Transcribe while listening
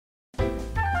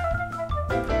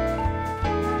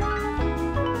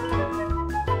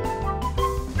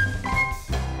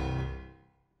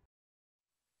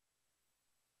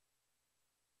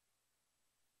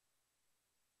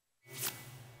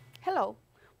Hello.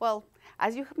 Well,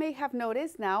 as you may have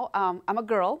noticed now, I'm a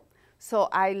girl, so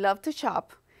I love to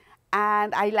shop.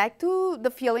 And I like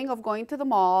the feeling of going to the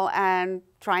mall and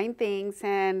trying things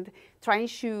and trying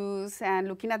shoes and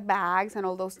looking at bags and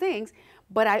all those things.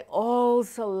 But I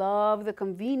also love the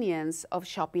convenience of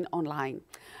shopping online.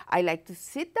 I like to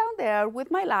sit down there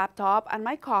with my laptop and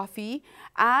my coffee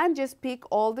and just pick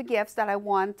all the gifts that I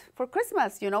want for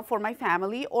Christmas, for my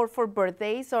family or for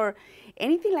birthdays or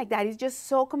anything like that. It's just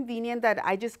so convenient that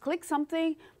I just click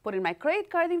something, put in my credit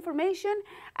card information,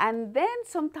 and then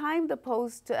sometime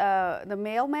the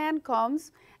mailman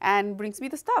comes and brings me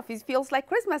the stuff. It feels like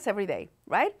Christmas every day,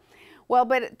 right? Well,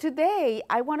 but today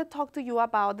I want to talk to you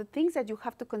about the things that you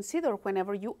have to consider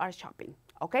whenever you are shopping,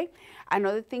 okay?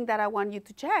 Another thing that I want you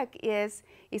to check is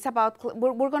about,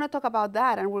 we're going to talk about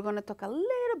that, and we're going to talk a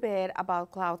little bit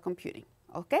about cloud computing,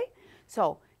 okay?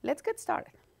 So let's get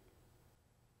started.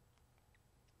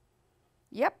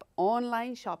 Yep,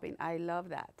 online shopping, I love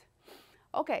that.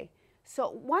 Okay. So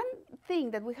one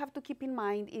thing that we have to keep in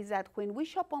mind is that when we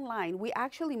shop online, we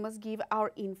actually must give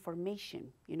our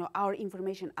information,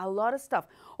 a lot of stuff.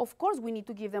 Of course, we need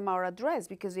to give them our address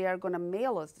because they are going to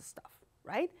mail us the stuff,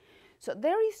 right? So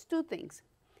there is two things.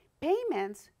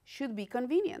 Payments should be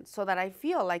convenient so that I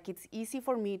feel like it's easy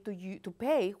for me to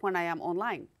pay when I am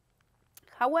online.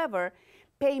 However,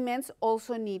 payments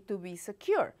also need to be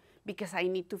secure because I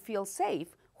need to feel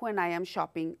safe when I am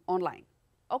shopping online.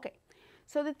 Okay.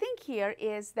 So the thing here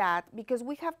is that because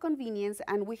we have convenience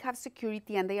and we have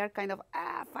security and they are kind of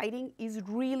fighting, is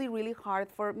really, really hard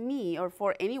for me or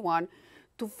for anyone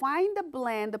to find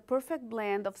the perfect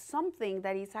blend of something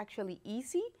that is actually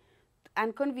easy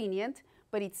and convenient,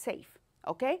 but it's safe,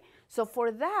 okay? So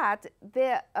for that,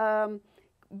 the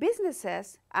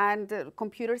businesses and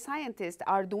computer scientists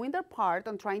are doing their part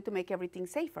on trying to make everything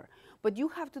safer, but you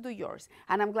have to do yours.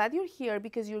 And I'm glad you're here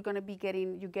because you're going to be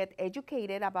you get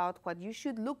educated about what you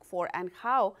should look for and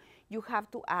how you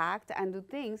have to act and do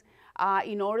things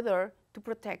in order to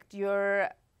protect your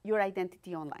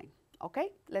identity online. Okay,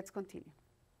 let's continue.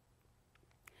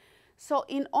 So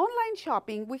in online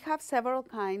shopping, we have several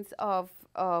kinds of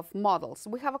models.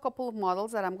 We have a couple of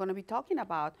models that I'm going to be talking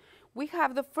about. We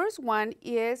have the first one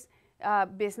is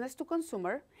business to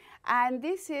consumer. And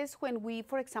this is when we,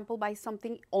 for example, buy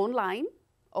something online,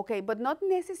 okay, but not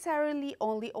necessarily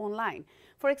only online.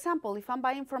 For example, if I'm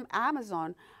buying from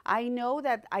Amazon, I know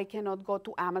that I cannot go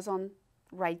to Amazon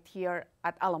right here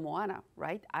at Ala Moana,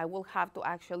 right? I will have to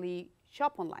actually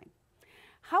shop online.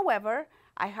 However,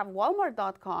 I have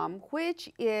Walmart.com, which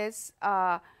is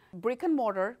brick and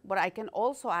mortar, but I can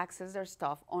also access their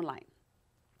stuff online.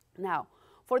 Now,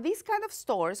 for these kind of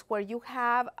stores where you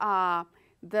have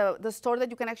the store that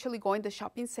you can actually go in the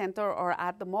shopping center or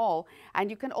at the mall, and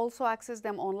you can also access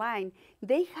them online,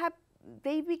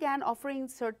 they began offering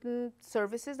certain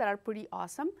services that are pretty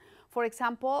awesome. For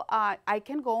example, I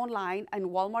can go online and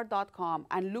Walmart.com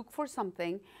and look for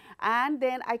something, and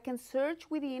then I can search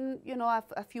within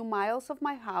a few miles of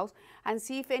my house and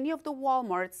see if any of the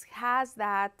Walmarts has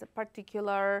that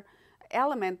particular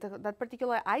element, that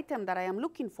particular item that I am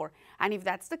looking for. And if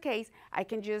that's the case, I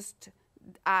can just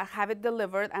have it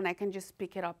delivered and I can just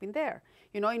pick it up in there.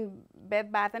 In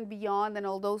Bed Bath & Beyond and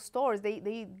all those stores,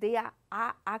 they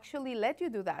actually let you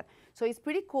do that. So it's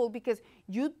pretty cool because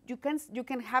you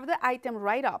can have the item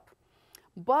right up,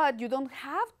 but you don't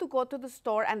have to go to the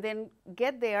store and then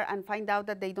get there and find out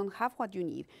that they don't have what you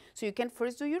need. So you can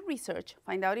first do your research,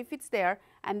 find out if it's there,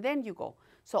 and then you go.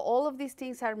 So all of these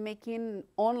things are making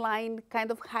online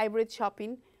kind of hybrid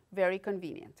shopping very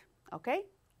convenient. Okay,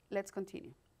 let's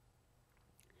continue.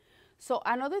 So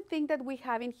another thing that we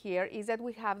have in here is that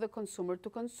we have the consumer to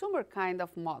consumer kind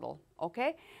of model,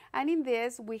 okay? And in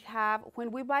this, we have,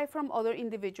 when we buy from other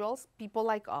individuals, people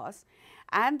like us,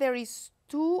 and there is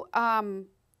two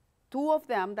of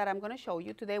them that I'm gonna show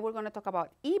you. Today we're gonna talk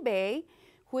about eBay,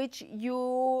 which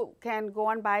you can go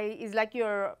and buy, is like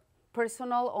your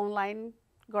personal online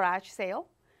garage sale.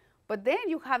 But then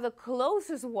you have the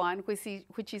closest one,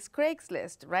 which is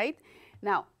Craigslist, right?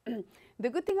 Now, the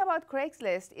good thing about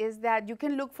Craigslist is that you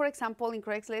can look, for example, in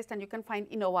Craigslist and you can find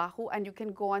in Oahu and you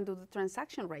can go and do the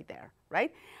transaction right there,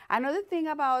 right? Another thing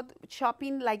about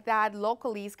shopping like that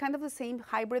locally is kind of the same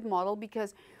hybrid model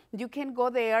because you can go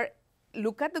there,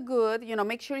 look at the good,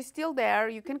 make sure it's still there.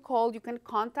 You can call, you can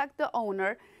contact the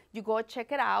owner, you go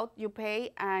check it out, you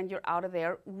pay, and you're out of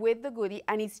there with the goodie,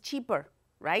 and it's cheaper,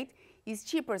 right? It's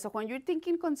cheaper. So when you're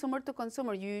thinking consumer to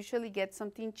consumer, you usually get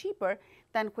something cheaper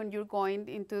than when you're going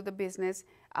into the business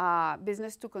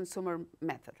to consumer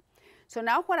method. So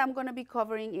now what I'm going to be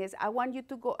covering is I'm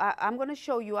going to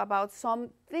show you about some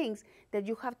things that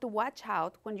you have to watch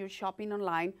out when you're shopping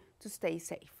online to stay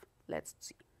safe. Let's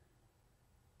see.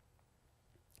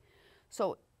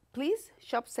 So please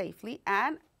shop safely.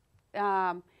 And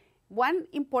one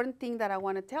important thing that I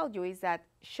want to tell you is that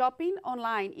shopping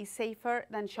online is safer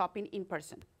than shopping in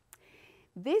person.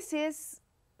 This is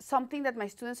something that my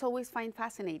students always find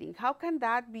fascinating. How can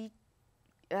that be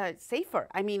safer?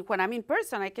 I mean, when I'm in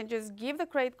person, I can just give the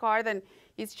credit card and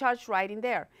it's charged right in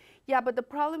there. Yeah, but the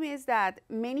problem is that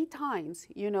many times,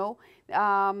 you know,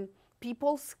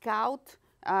 people scout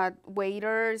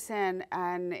waiters and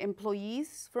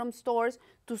employees from stores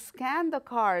to scan the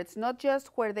cards, not just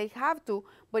where they have to,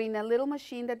 but in a little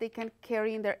machine that they can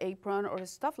carry in their apron or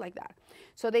stuff like that.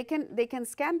 So they can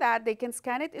scan that, they can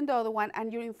scan it in the other one,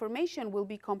 and your information will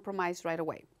be compromised right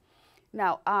away.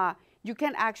 Now, you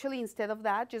can actually, instead of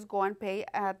that, just go and pay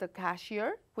at the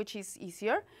cashier, which is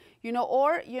easier, you know,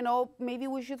 or, you know, maybe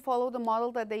we should follow the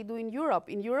model that they do in Europe.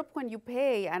 In Europe, when you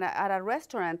pay at a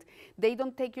restaurant, they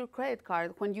don't take your credit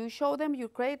card. When you show them your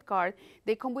credit card,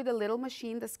 they come with a little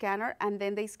machine, the scanner, and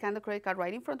then they scan the credit card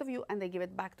right in front of you, and they give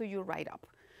it back to you right up.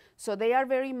 So they are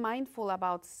very mindful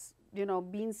about, you know,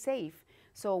 being safe.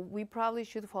 So we probably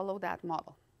should follow that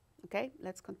model. Okay,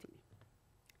 let's continue.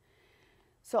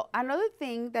 So another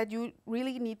thing that you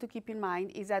really need to keep in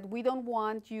mind is that we don't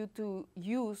want you to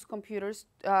use computers,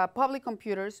 public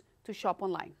computers, to shop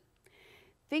online.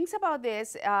 Things about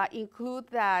this include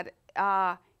that,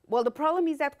 well, the problem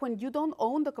is that when you don't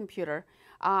own the computer,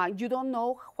 you don't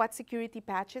know what security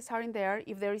patches are in there,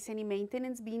 if there is any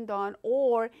maintenance being done,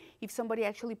 or if somebody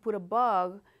actually put a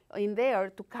bug in there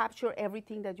to capture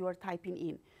everything that you are typing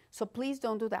in. So please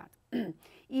don't do that.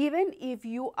 Even if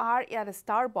you are at a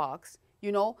Starbucks,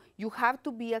 you know, you have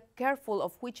to be careful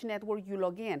of which network you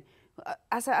log in.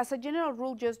 As a general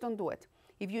rule, just don't do it.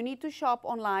 If you need to shop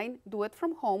online, do it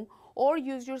from home or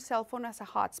use your cell phone as a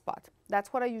hotspot.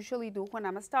 That's what I usually do when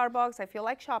I'm at Starbucks, I feel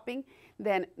like shopping,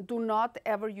 then do not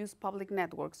ever use public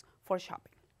networks for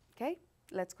shopping. Okay,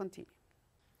 let's continue.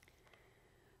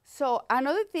 So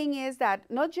another thing is that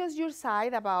not just your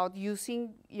side about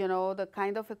using, you know, the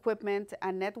kind of equipment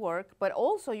and network, but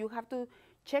also you have to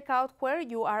check out where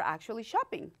you are actually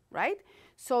shopping, right?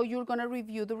 So you're going to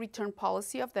review the return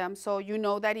policy of them, so you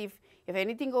know that if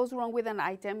anything goes wrong with an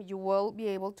item, you will be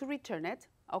able to return it,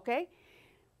 okay?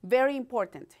 Very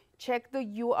important, check the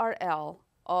URL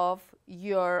of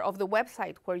the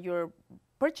website where you're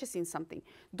purchasing something.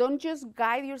 Don't just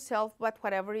guide yourself by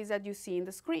whatever it is that you see in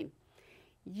the screen.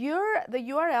 The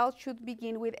URL should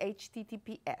begin with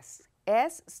HTTPS.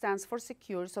 S stands for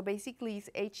secure, so basically it's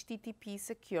HTTP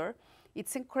secure.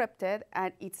 It's encrypted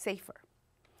and it's safer.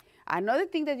 Another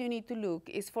thing that you need to look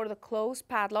is for the close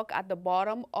padlock at the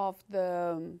bottom of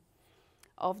the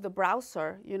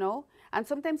browser, you know. And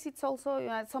sometimes it's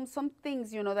also some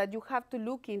things, you know, that you have to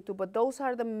look into, but those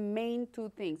are the main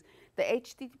two things, the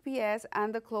HTTPS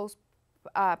and the close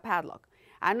padlock.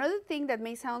 Another thing that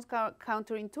may sound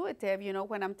counterintuitive, you know,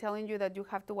 when I'm telling you that you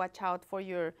have to watch out for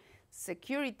your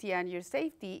security and your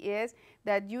safety, is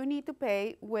that you need to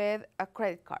pay with a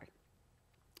credit card.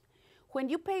 When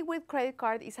you pay with credit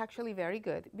card, it's actually very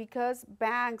good because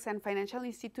banks and financial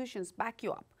institutions back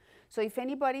you up. So if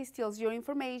anybody steals your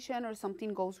information or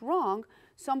something goes wrong,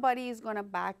 somebody is going to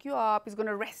back you up, is going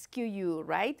to rescue you,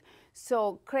 right?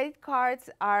 So credit cards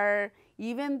are,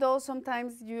 even though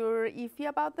sometimes you're iffy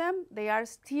about them, they are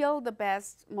still the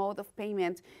best mode of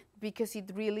payment because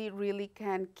it really, really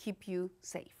can keep you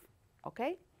safe.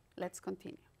 Okay, let's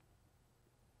continue.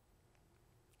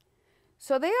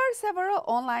 So there are several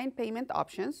online payment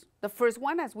options. The first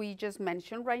one, as we just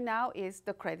mentioned right now, is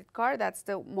the credit card. That's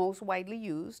the most widely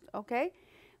used, okay?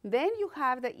 Then you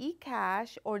have the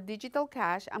eCash or digital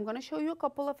cash. I'm going to show you a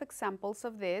couple of examples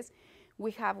of this. We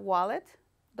have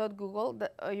wallet.google,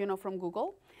 you know, from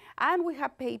Google, and we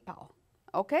have PayPal,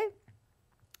 okay?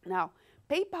 Now,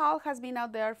 PayPal has been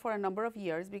out there for a number of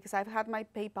years because I've had my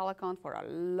PayPal account for a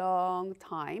long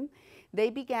time. They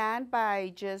began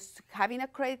by just having a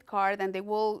credit card, and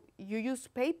you use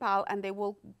PayPal and they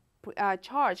will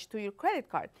charge to your credit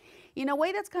card. In a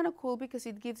way, that's kind of cool because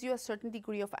it gives you a certain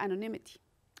degree of anonymity,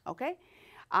 okay?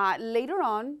 Later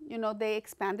on, you know, they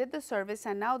expanded the service,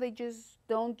 and now they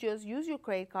don't just use your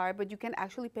credit card, but you can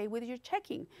actually pay with your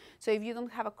checking. So if you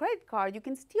don't have a credit card, you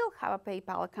can still have a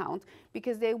PayPal account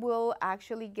because they will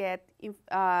actually get, you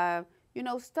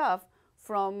know, stuff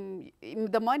from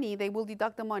the money. They will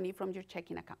deduct the money from your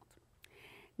checking account.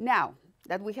 Now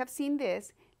that we have seen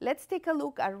this, let's take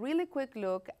a really quick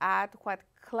look at what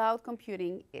cloud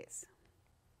computing is.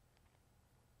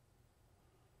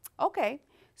 Okay.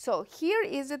 So here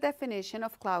is the definition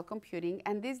of cloud computing,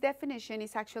 and this definition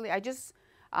is actually, I just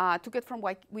took it from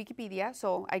Wikipedia,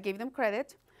 so I gave them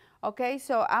credit. Okay,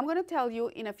 so I'm going to tell you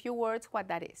in a few words what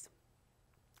that is.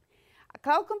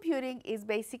 Cloud computing is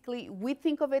basically, we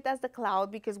think of it as the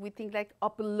cloud because we think like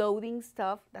uploading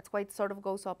stuff. That's why it sort of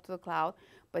goes up to the cloud.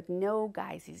 But no,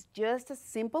 guys, it's just a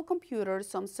simple computer,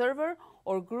 some server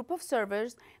or group of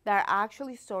servers that are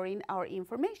actually storing our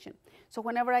information. So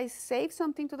whenever I save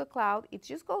something to the cloud, it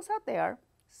just goes out there,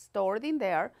 stored in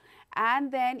there.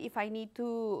 And then if I need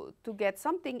to get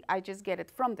something, I just get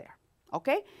it from there.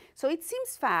 Okay, so it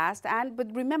seems fast,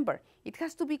 but remember, it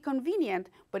has to be convenient,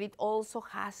 but it also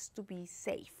has to be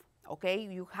safe. Okay,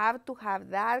 you have to have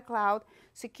that cloud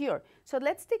secure. So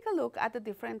let's take a look at the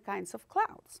different kinds of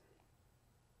clouds.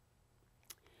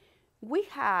 We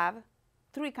have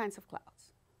three kinds of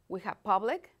clouds. We have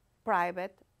public,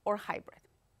 private, or hybrid.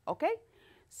 Okay,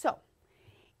 so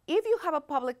if you have a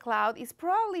public cloud, it's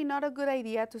probably not a good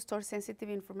idea to store sensitive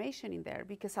information in there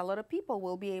because a lot of people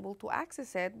will be able to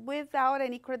access it without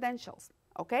any credentials,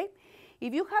 okay?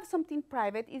 If you have something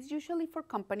private, it's usually for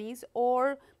companies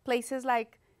or places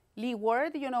like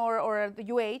Leeward, you know, or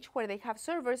the UH where they have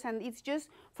servers, and it's just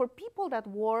for people that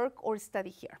work or study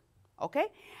here, okay?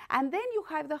 And then you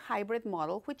have the hybrid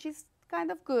model, which is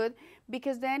kind of good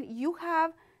because then you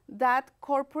have that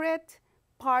corporate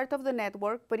part of the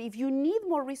network, but if you need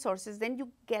more resources, then you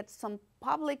get some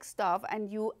public stuff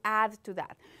and you add to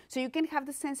that. So you can have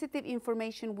the sensitive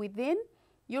information within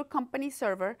your company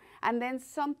server and then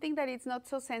something that is not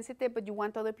so sensitive, but you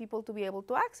want other people to be able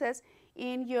to access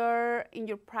in your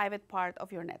private part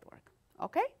of your network.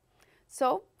 Okay?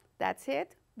 So that's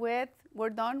it. We're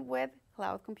done with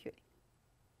cloud computing.